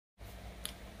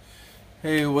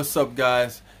Hey, what's up,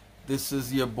 guys? This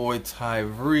is your boy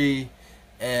Tyree,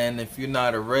 and if you're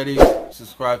not already,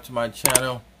 subscribe to my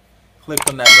channel. Click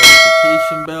on that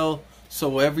notification bell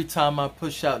so every time I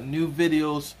push out new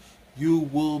videos, you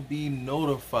will be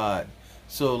notified.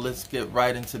 So let's get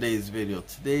right in today's video.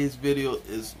 Today's video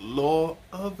is Law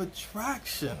of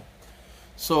Attraction.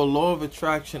 So Law of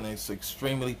Attraction is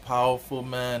extremely powerful,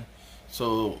 man.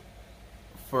 So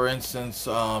for instance,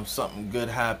 something good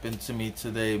happened to me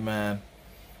today, man.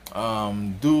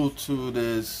 Due to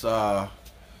this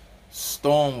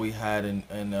storm we had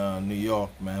in New York,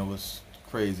 man. It was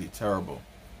crazy, terrible.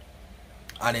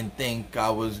 I didn't think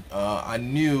I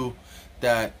knew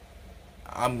that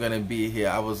I'm gonna be here.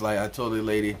 I told the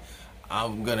lady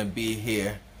I'm gonna be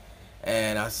here,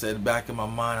 and I said back in my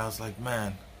mind, I was like,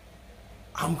 man,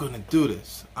 I'm gonna do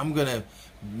this. I'm gonna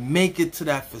make it to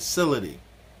that facility.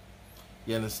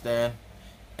 You understand?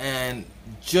 And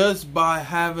just by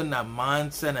having that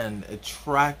mindset and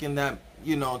tracking that,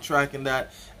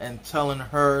 and telling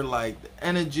her, like, the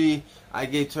energy I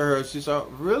gave to her, she said,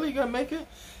 really gonna make it?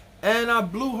 And I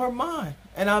blew her mind,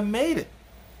 and I made it.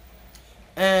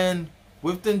 And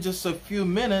within just a few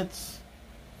minutes,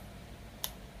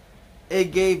 it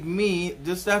gave me,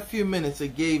 just that few minutes,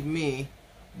 it gave me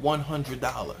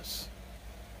 $100.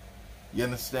 You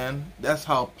understand? That's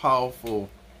how powerful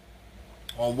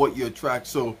on what you attract.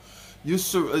 So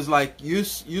it's like you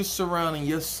surrounding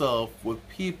yourself with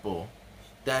people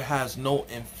that has no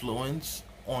influence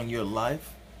on your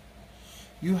life.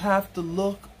 You have to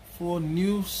look for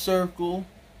new circle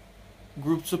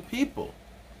groups of people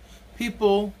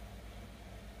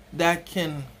that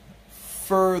can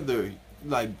further,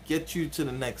 like, get you to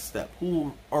the next step,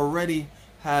 who already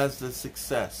has the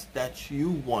success that you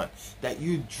want, that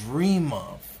you dream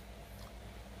of.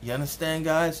 You understand,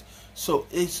 guys? So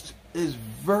it's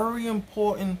very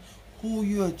important who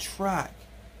you attract.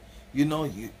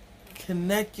 You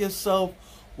connect yourself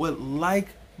with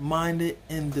like-minded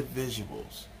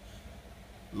individuals.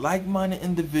 Like-minded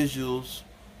individuals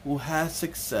who have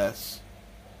success,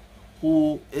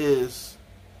 who is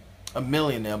a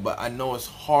millionaire, but I know it's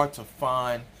hard to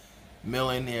find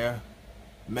millionaire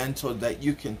mentors that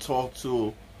you can talk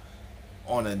to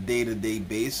on a day-to-day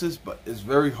basis, but it's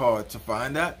very hard to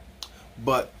find that.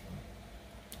 But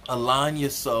align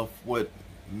yourself with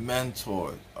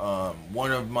mentors.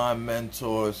 One of my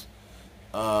mentors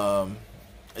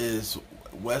is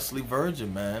Wesley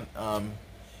Virgin, man.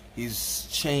 He's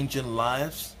changing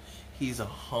lives. He's a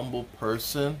humble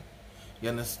person, you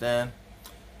understand?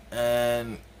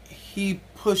 And he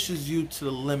pushes you to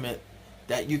the limit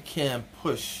that you can't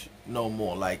push no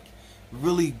more, like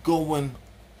really going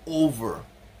over.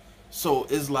 So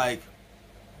it's like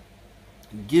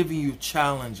giving you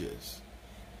challenges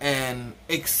and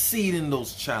exceeding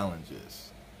those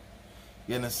challenges.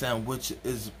 You understand? Which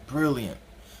is brilliant,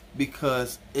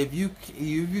 because if you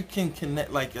can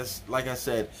connect, like I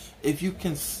said, if you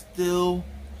can still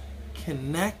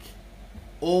connect,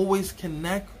 always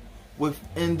connect with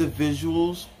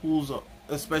individuals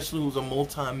especially who's a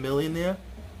multi-millionaire,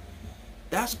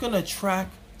 that's gonna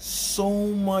attract so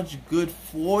much good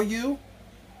for you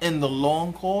in the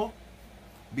long haul.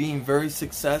 Being very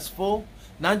successful,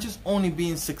 not just only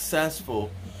being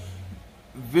successful,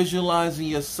 visualizing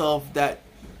yourself that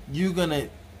you're gonna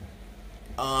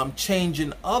change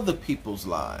in other people's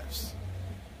lives.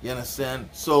 You understand?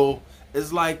 So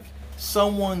it's like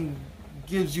someone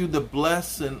gives you the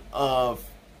blessing of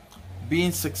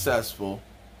being successful,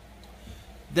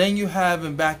 then you have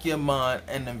in back of your mind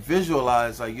and then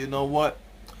visualize, like, you know what,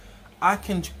 I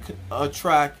can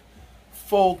attract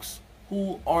folks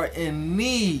who are in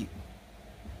need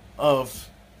of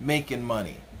making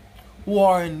money, who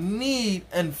are in need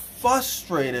and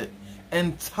frustrated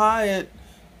and tired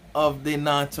of their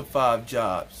 9-to-5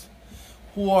 jobs,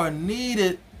 who are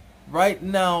needed right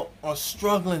now, are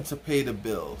struggling to pay the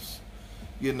bills.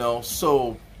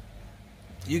 So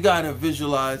you gotta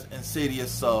visualize and say to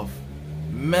yourself,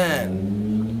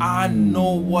 man, I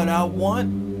know what I want,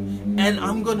 and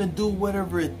I'm gonna do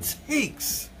whatever it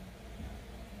takes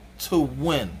to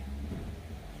win.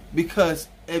 Because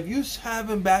if you have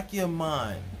in back of your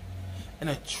mind and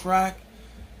attract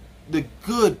the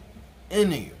good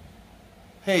in you,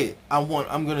 hey, I'm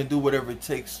gonna do whatever it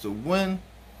takes to win.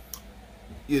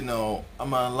 I'm gonna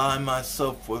align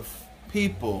myself with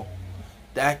people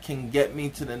that can get me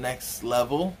to the next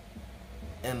level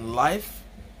in life,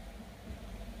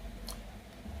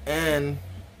 and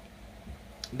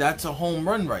that's a home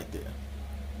run right there,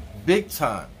 big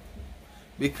time.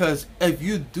 Because if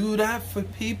you do that for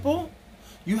people,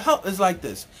 you help. It's like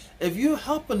this: if you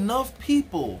help enough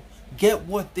people get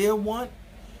what they want,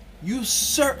 you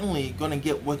certainly gonna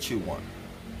get what you want.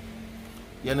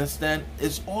 You understand?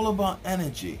 It's all about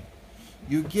energy.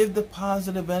 You give the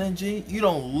positive energy. You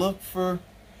don't look for,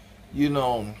 you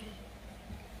don't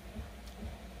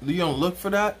look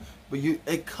for that, but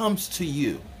it comes to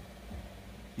you.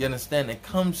 You understand? It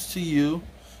comes to you.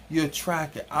 You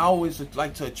attract it. I always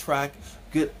like to attract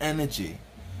good energy.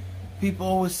 People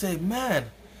always say, man,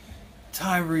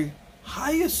 Tyree, how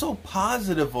you so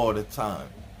positive all the time?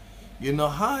 You know,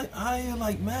 how you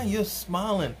like, man, you're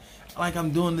smiling like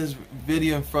I'm doing this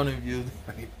video in front of you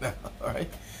right now, all right?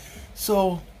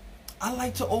 So I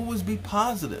like to always be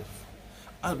positive,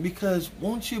 because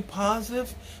once you're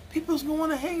positive, people's gonna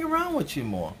want to hang around with you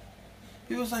more.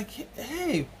 People's like,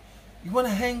 hey, you want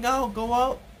to hang out, go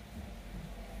out?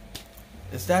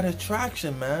 It's that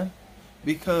attraction, man.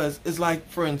 Because it's like,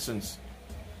 for instance,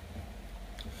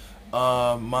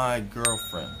 my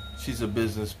girlfriend, she's a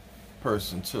business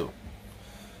person too.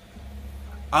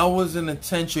 I was in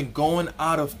intention going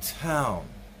out of town,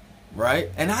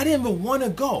 right? And I didn't even want to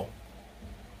go.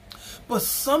 But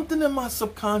something in my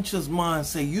subconscious mind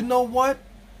say, you know what?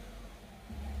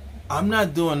 I'm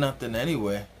not doing nothing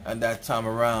anyway at that time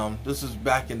around. This is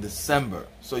back in December.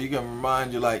 So you can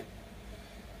remind you, like,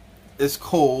 it's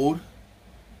cold.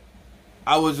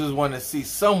 I was just want to see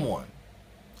someone.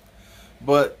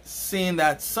 But seeing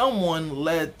that someone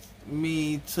led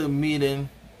me to meeting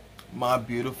my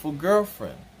beautiful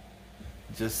girlfriend,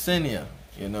 Jacinia.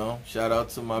 You know, shout out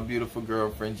to my beautiful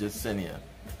girlfriend, Jacinia.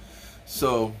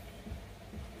 So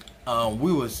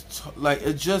we was like,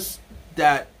 it's just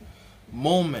that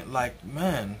moment, like,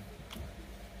 man,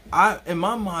 in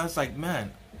my mind, it's like,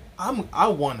 man, I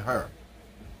want her.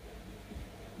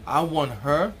 I want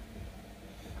her.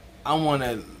 I want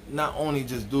to not only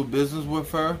just do business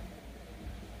with her.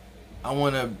 I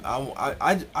want to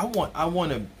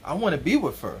be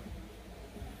with her.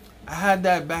 I had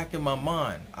that back in my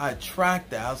mind. I attract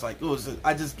that. I was like, it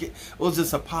was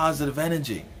just a positive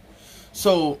energy.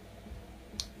 So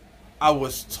I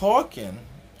was talking.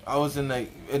 I was I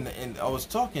was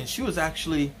talking. She was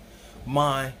actually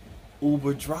my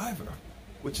Uber driver,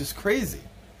 which is crazy.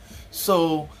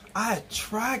 So I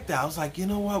attract that. I was like, you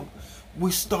know what?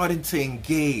 We started to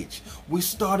engage. We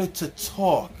started to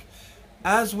talk.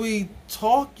 As we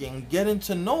talking, getting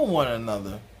to know one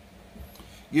another,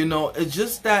 you know, it's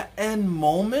just that end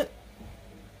moment.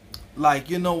 Like,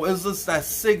 you know, it's just that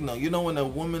signal. You know, when a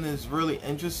woman is really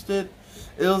interested,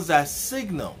 it was that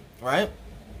signal, right?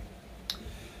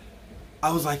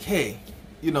 I was like, hey,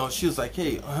 you know, she was like,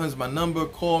 hey, here's my number,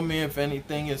 call me if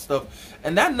anything and stuff.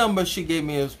 And that number she gave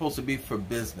me was supposed to be for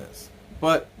business.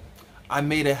 But I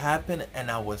made it happen and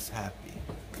I was happy.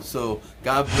 So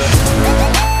God bless you.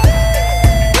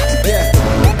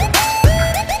 Yeah.